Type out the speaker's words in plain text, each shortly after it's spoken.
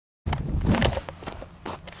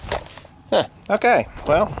Okay,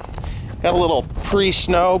 well, got a little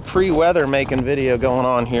pre-snow, pre-weather making video going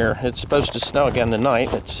on here. It's supposed to snow again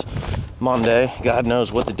tonight. It's Monday. God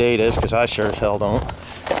knows what the date is, because I sure as hell don't.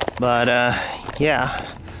 But, yeah.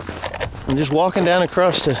 I'm just walking down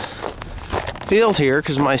across the field here,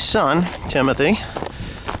 because my son, Timothy,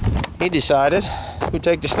 he decided we'd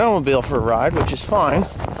take the snowmobile for a ride, which is fine.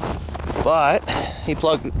 But he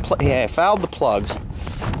fouled the plugs.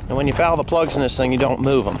 And when you foul the plugs in this thing, you don't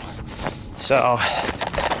move them. So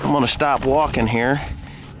I'm going to stop walking here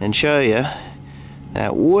and show you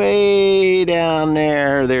that way down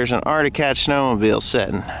there, there's an Arctic Cat snowmobile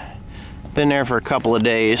sitting. Been there for a couple of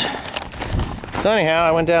days. So anyhow,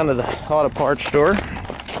 I went down to the auto parts store.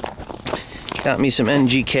 Got me some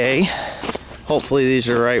NGK. Hopefully these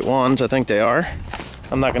are the right ones. I think they are.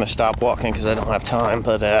 I'm not going to stop walking because I don't have time,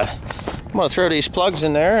 but I'm going to throw these plugs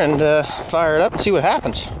in there and fire it up and see what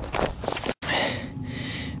happens.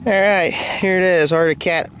 Alright, here it is, Arctic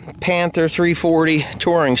Cat Panther 340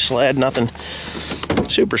 touring sled. Nothing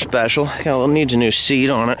super special. Needs a new seat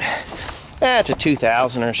on it. It's a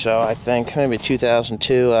 2000 or so, I think. Maybe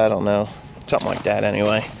 2002, I don't know. Something like that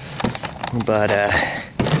anyway. But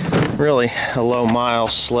really a low mile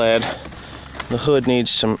sled. The hood needs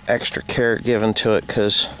some extra care given to it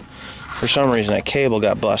because for some reason that cable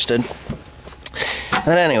got busted.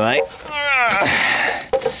 But anyway,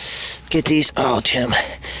 get these. Oh, Tim.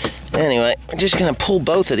 Anyway, I'm just going to pull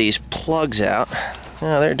both of these plugs out.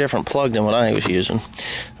 They're a different plug than what I was using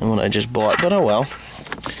and what I just bought, but oh well.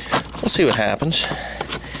 We'll see what happens.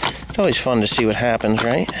 It's always fun to see what happens,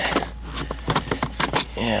 right?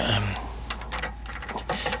 Yeah.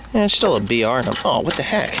 It's still a BR. Oh, what the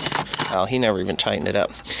heck? Oh, he never even tightened it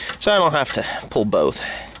up. So I don't have to pull both.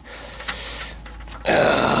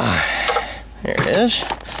 There it is.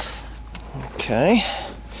 Okay.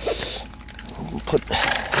 Put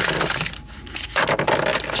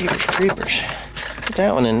Jeepers Creepers. Put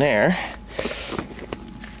that one in there.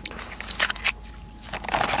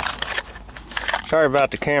 Sorry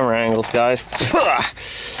about the camera angles, guys.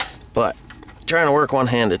 But trying to work one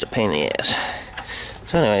hand, it's a pain in the ass.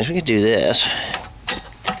 So anyways, we could do this.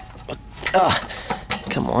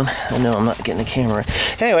 Come on. I know I'm not getting the camera.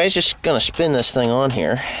 Anyways, just gonna spin this thing on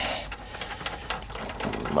here.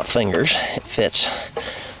 My fingers. It fits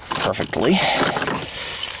perfectly.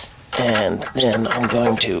 And then I'm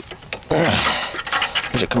going to...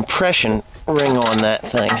 there's a compression ring on that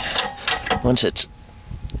thing. Once it's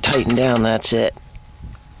tightened down, that's it.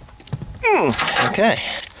 Okay.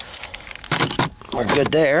 We're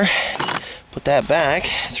good there. Put that back.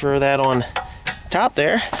 Throw that on top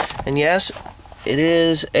there. And yes, it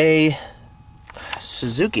is a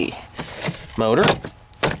Suzuki motor.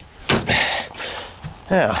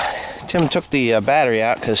 Now, Tim took the battery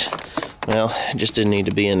out because, well, it just didn't need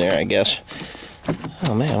to be in there, I guess.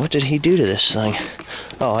 Oh man, what did he do to this thing?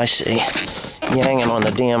 Oh, I see. Yanging on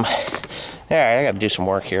the damn... Alright, I gotta do some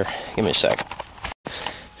work here. Give me a sec.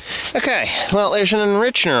 Okay, well, there's an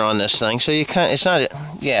enrichener on this thing, so you can't... It's not...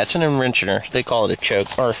 Yeah, it's an enrichener. They call it a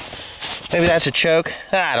choke, or... Maybe that's a choke.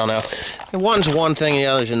 I don't know. One's one thing and the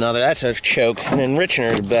other's another. That's a choke. An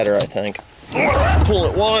enrichener is better, I think. Pull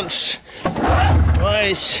it once,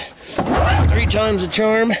 twice, 3 times the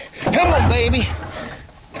charm. Come on, baby.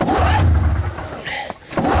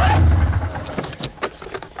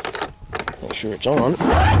 Make sure it's on.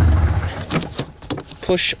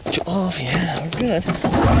 Push off. Yeah, we're good.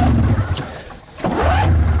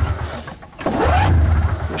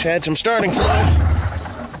 Wish I had some starting fluid.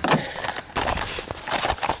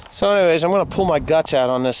 So anyways, I'm going to pull my guts out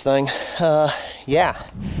on this thing. Yeah,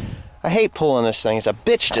 I hate pulling this thing. It's a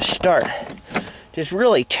bitch to start. Just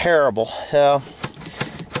really terrible. So,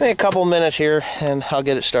 maybe a couple minutes here and I'll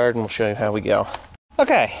get it started and we'll show you how we go.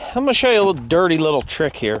 Okay, I'm going to show you a little dirty little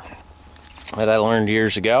trick here that I learned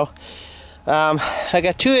years ago. I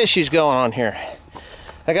got 2 issues going on here.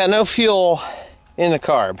 I got no fuel in the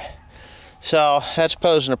carb. So, that's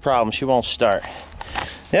posing a problem. She won't start.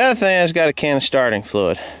 The other thing is, got a can of starting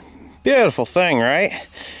fluid. Beautiful thing, right?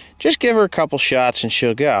 Just give her a couple shots and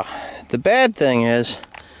she'll go. The bad thing is,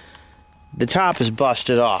 the top is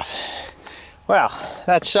busted off. Well,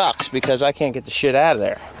 that sucks because I can't get the shit out of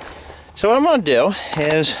there. So what I'm going to do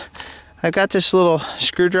is, I've got this little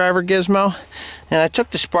screwdriver gizmo, and I took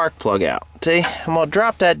the spark plug out. See, I'm going to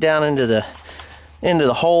drop that down into the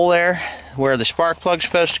hole there, where the spark plug's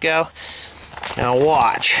supposed to go. Now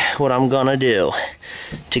watch what I'm going to do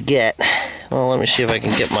to get, well, let me see if I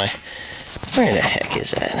can get my, where the heck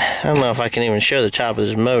is that? I don't know if I can even show the top of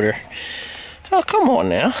this motor. Oh, come on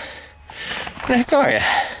now. Where the heck are you?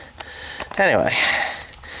 Anyway,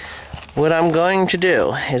 what I'm going to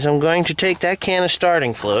do is I'm going to take that can of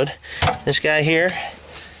starting fluid, this guy here,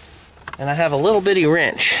 and I have a little bitty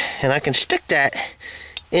wrench, and I can stick that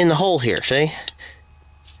in the hole here, see?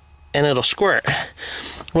 And it'll squirt.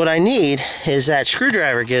 What I need is that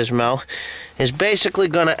screwdriver gizmo is basically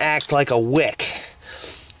going to act like a wick.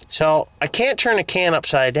 So I can't turn a can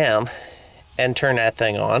upside down and turn that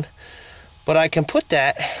thing on, but I can put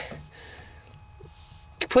that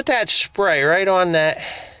spray right on that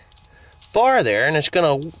bar there, and it's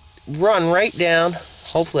going to run right down.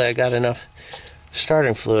 Hopefully I got enough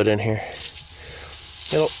starting fluid in here.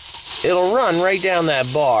 It'll run right down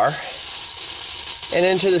that bar and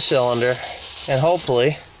into the cylinder, and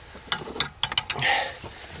hopefully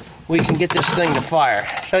we can get this thing to fire.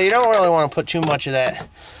 So you don't really want to put too much of that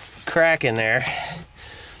crack in there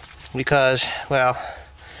because, well,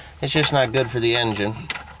 it's just not good for the engine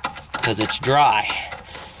because it's dry.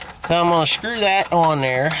 So I'm going to screw that on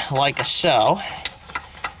there like so.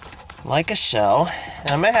 And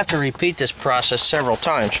I may have to repeat this process several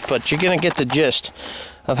times, but you're going to get the gist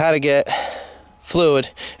of how to get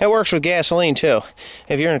fluid. It works with gasoline too.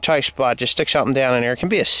 If you're in a tight spot, just stick something down in there. It can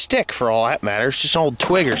be a stick for all that matters, just an old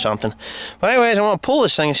twig or something. But anyways, I want to pull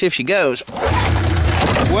this thing and see if she goes.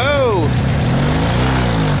 Whoa!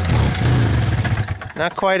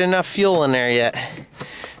 Not quite enough fuel in there yet.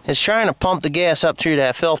 It's trying to pump the gas up through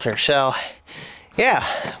that filter, so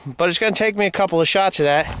yeah, but it's going to take me a couple of shots of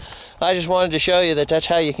that. I just wanted to show you that that's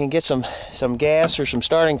how you can get some gas or some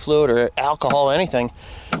starting fluid or alcohol, anything,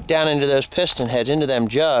 down into those piston heads, into them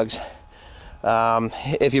jugs,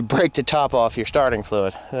 if you break the top off your starting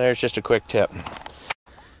fluid. There's just a quick tip.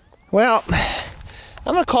 Well,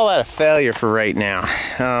 I'm going to call that a failure for right now.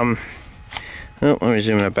 Oh, let me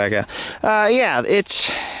zoom that back out. Yeah,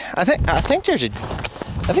 I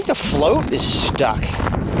think the float is stuck,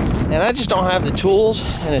 and I just don't have the tools,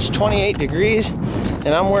 and it's 28 degrees,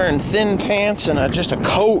 and I'm wearing thin pants and just a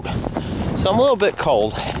coat, so I'm a little bit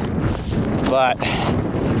cold, but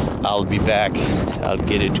I'll be back. I'll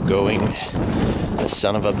get it going. The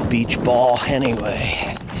son of a beach ball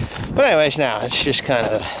anyway. But anyways, now it's just kind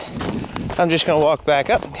of, I'm just going to walk back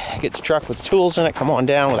up, get the truck with the tools in it, come on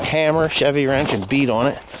down with a hammer, Chevy wrench, and beat on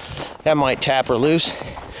it. That might tap her loose,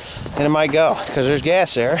 and it might go, because there's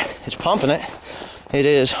gas there. It's pumping it. It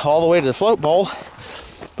is all the way to the float bowl,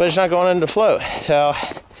 but it's not going into the float. So,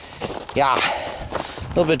 yeah, a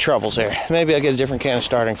little bit of troubles there. Maybe I'll get a different can of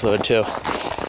starting fluid too.